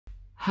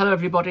Hello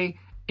everybody,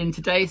 in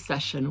today's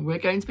session we're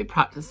going to be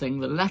practicing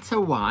the letter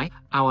Y,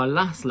 our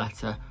last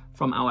letter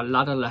from our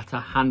ladder letter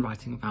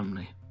handwriting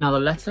family. Now the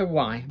letter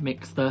Y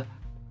makes the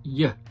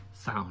Y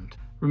sound.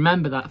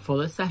 Remember that for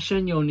this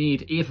session you'll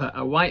need either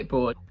a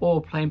whiteboard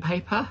or plain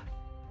paper,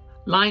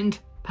 lined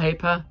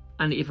paper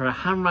and either a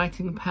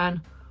handwriting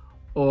pen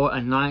or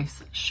a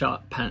nice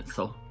sharp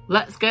pencil.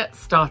 Let's get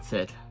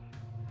started.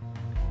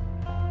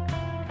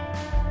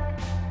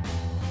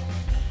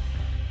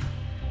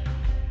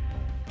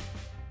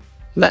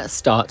 Let's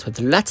start with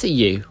the letter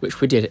U,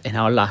 which we did in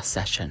our last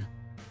session.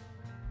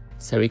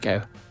 So we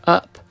go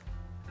up,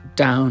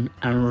 down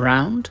and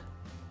round,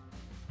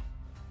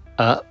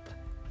 up,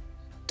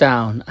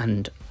 down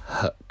and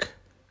hook.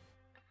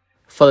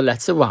 For the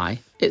letter Y,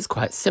 it's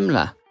quite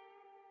similar.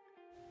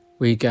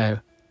 We go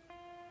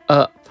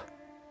up,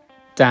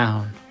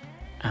 down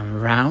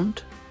and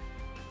round,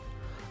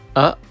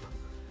 up,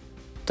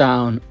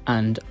 down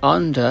and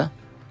under,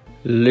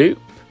 loop,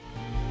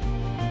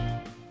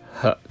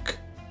 hook.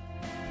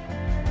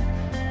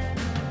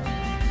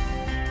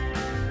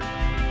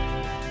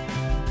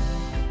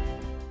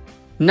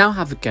 Now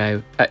have a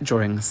go at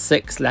drawing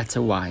 6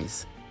 letter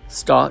Ys.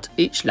 Start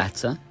each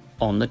letter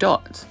on the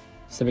dot.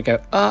 So we go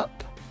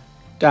up,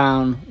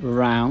 down,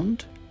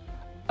 round,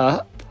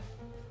 up,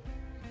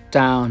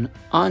 down,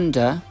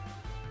 under,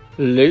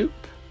 loop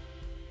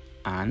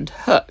and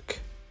hook.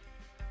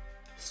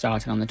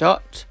 Starting on the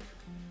dot,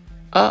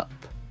 up,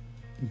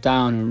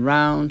 down and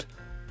round,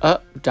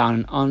 up, down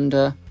and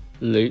under,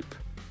 loop,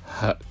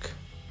 hook.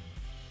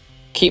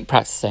 Keep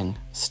practicing,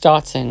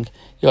 starting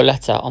your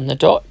letter on the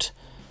dot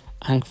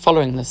and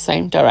following the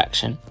same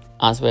direction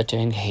as we're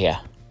doing here.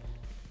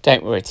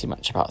 Don't worry too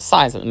much about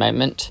size at the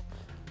moment,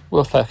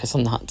 we'll focus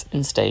on that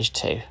in stage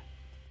 2.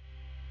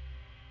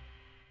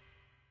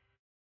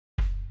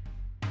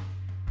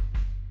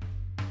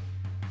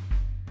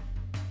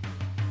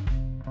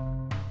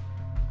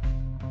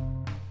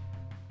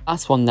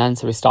 Last one then,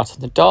 so we start on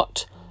the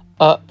dot,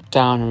 up,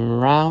 down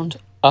and round,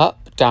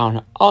 up,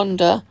 down,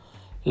 under,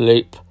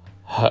 loop,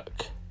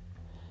 hook.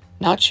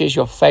 Now choose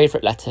your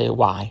favourite letter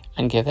Y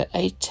and give it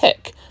a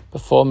tick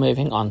before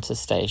moving on to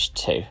stage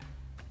 2.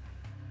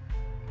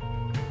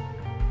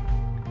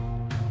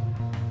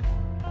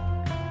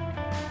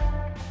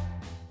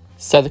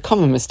 So the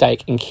common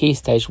mistake in key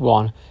stage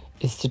 1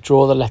 is to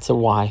draw the letter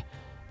Y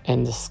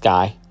in the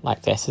sky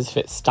like this, as if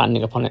it's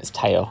standing up on its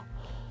tail.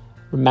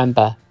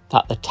 Remember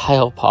that the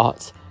tail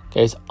part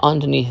goes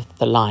underneath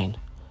the line.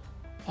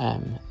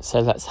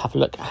 So let's have a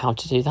look at how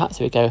to do that.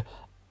 So we go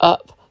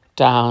up,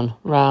 down,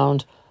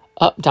 round,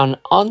 up, down,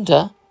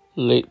 under,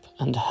 loop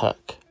and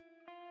hook.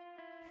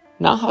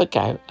 Now have a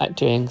go at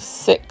doing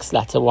 6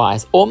 letter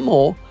Ys or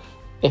more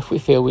if we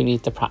feel we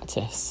need the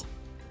practice.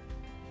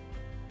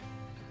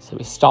 So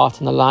we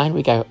start on the line,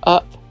 we go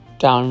up,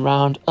 down,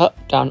 round,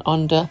 up, down,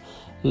 under,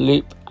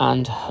 loop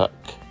and hook.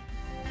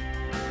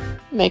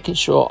 Making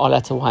sure our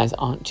letter Ys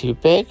aren't too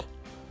big,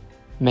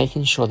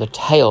 making sure the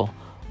tail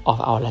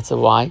of our letter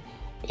Y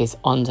is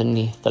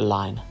underneath the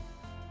line.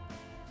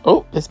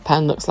 Oh, this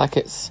pen looks like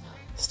it's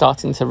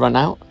starting to run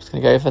out. I'm just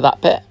going to go over that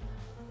bit.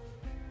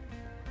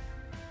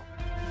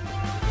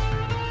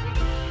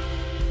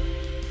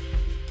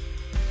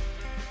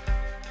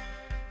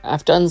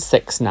 I've done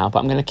 6 now, but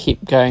I'm going to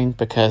keep going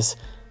because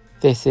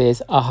this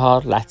is a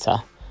hard letter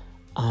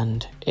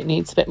and it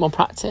needs a bit more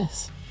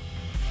practice.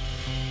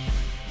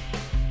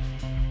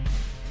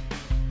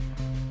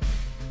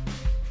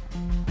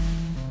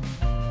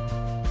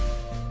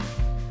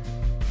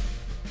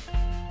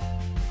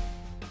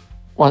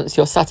 Once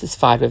you're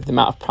satisfied with the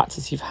amount of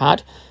practice you've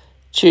had,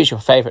 choose your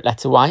favourite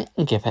letter Y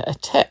and give it a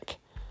tick.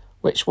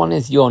 Which one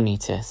is your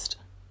neatest?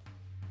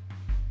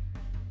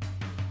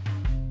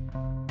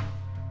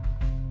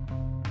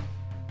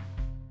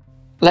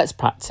 Let's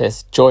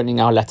practice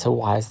joining our letter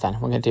Ys then.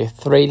 We're going to do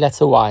 3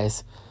 letter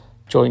Ys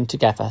joined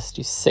together, so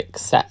do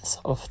 6 sets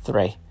of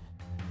 3.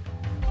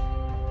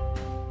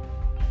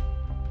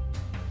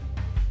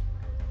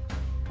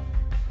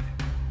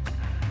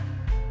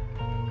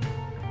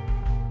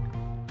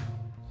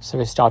 So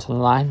we start on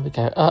the line, we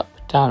go up,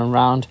 down and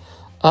round,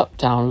 up,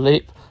 down,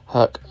 loop,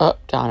 hook,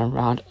 up, down and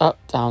round, up,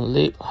 down,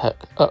 loop,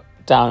 hook, up,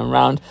 down and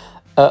round,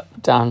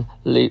 up, down,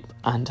 loop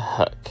and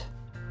hook.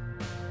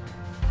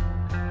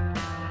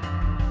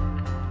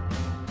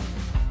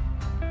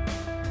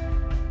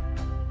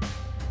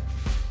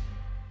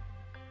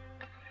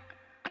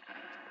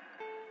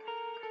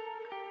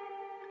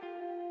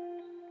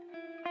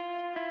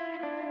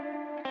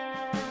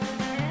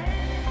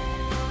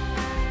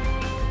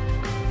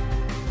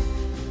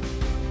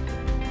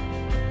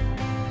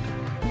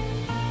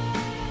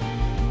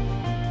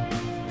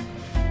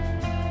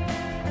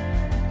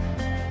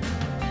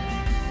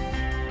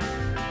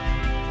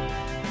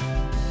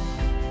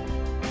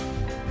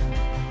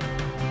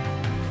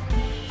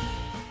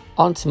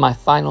 On to my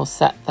final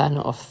set then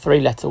of 3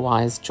 letter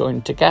Ys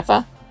joined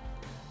together,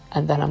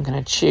 and then I'm going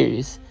to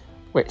choose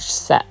which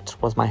set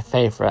was my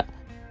favourite.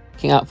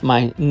 Looking out for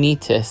my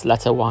neatest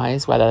letter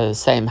Ys where they're the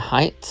same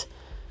height,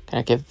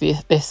 going to give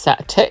this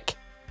set a tick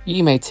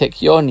you may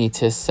tick your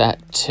neatest set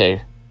too.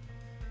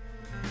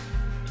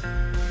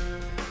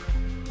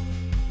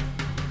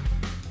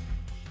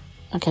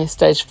 Okay,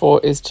 stage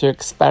 4 is to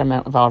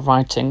experiment with our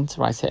writing, to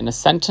write it in a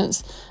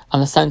sentence.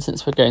 And the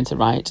sentence we're going to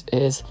write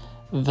is,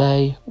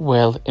 they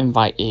will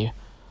invite you.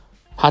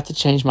 I had to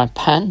change my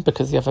pen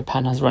because the other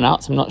pen has run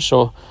out, so I'm not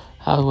sure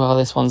how well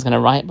this one's going to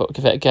write, but we'll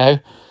give it a go.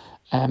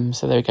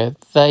 So there we go.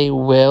 They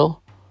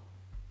will,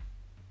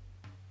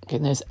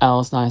 getting those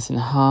L's nice and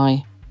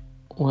high,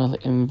 will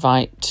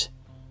invite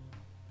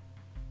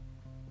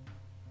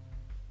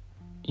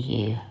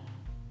you.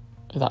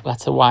 With that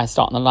letter Y,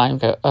 start on the line,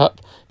 go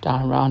up,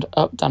 down, round,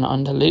 up, down,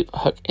 under, loop,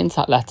 hook into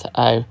that letter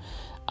O,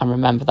 and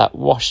remember that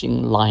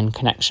washing line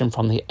connection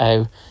from the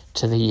O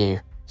to the U.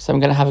 So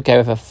I'm going to have a go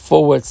with a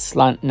forward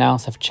slant now,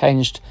 so I've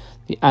changed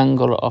the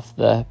angle of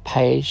the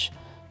page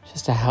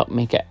just to help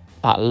me get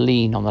that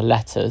lean on the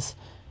letters.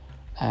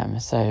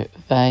 So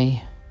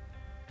they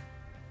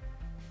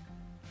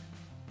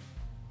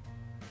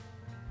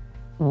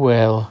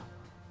will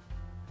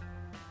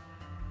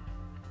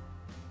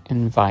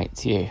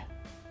invite you.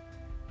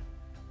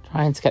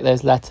 Trying to get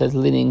those letters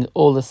leaning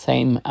all the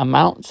same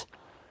amount.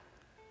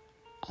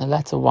 The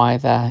letter Y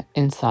there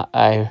into that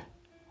O,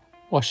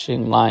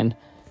 washing line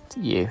to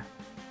U.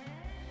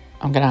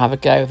 I'm going to have a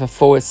go with a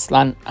forward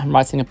slant. I'm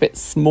writing a bit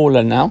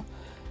smaller now,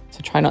 so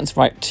try not to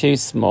write too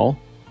small,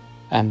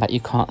 but you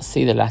can't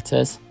see the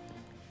letters,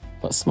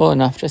 but small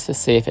enough just to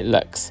see if it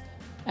looks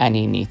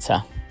any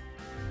neater.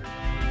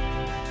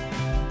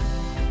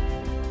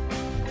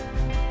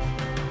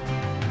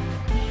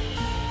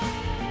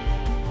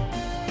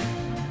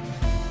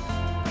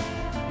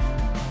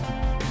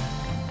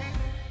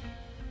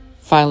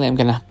 Finally, I'm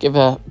going to give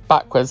a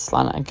backwards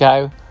slant a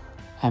go.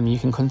 You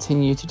can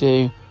continue to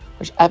do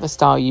whichever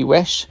style you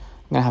wish.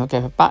 I'm going to have a go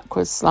with a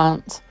backwards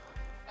slant.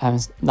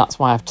 That's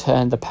why I've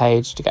turned the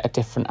page to get a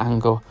different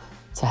angle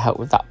to help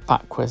with that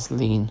backwards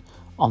lean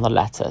on the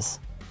letters.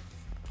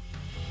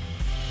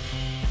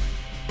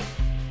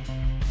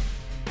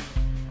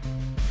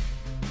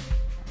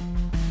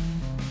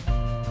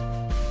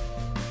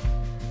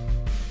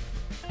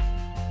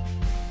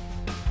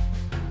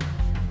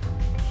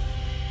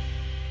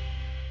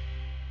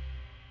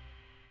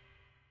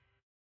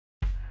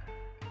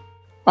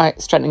 Right,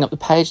 straightening up the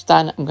page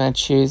then, I'm going to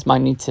choose my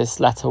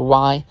neatest letter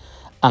Y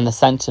and the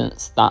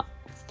sentence that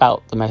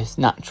felt the most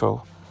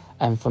natural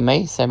for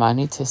me. So my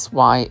neatest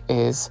Y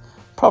is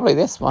probably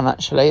this one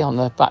actually, on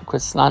the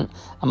backwards slant,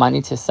 and my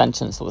neatest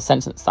sentence, or the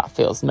sentence that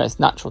feels the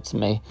most natural to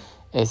me,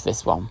 is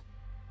this one.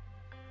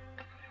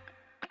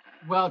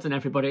 Well done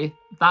everybody,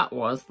 that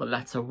was the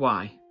letter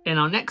Y. In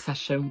our next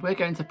session, we're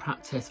going to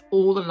practice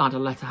all the ladder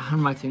letter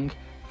handwriting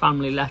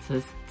family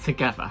letters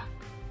together.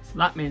 So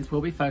that means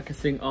we'll be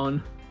focusing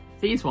on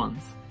these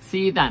ones.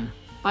 See you then.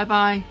 Bye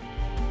bye.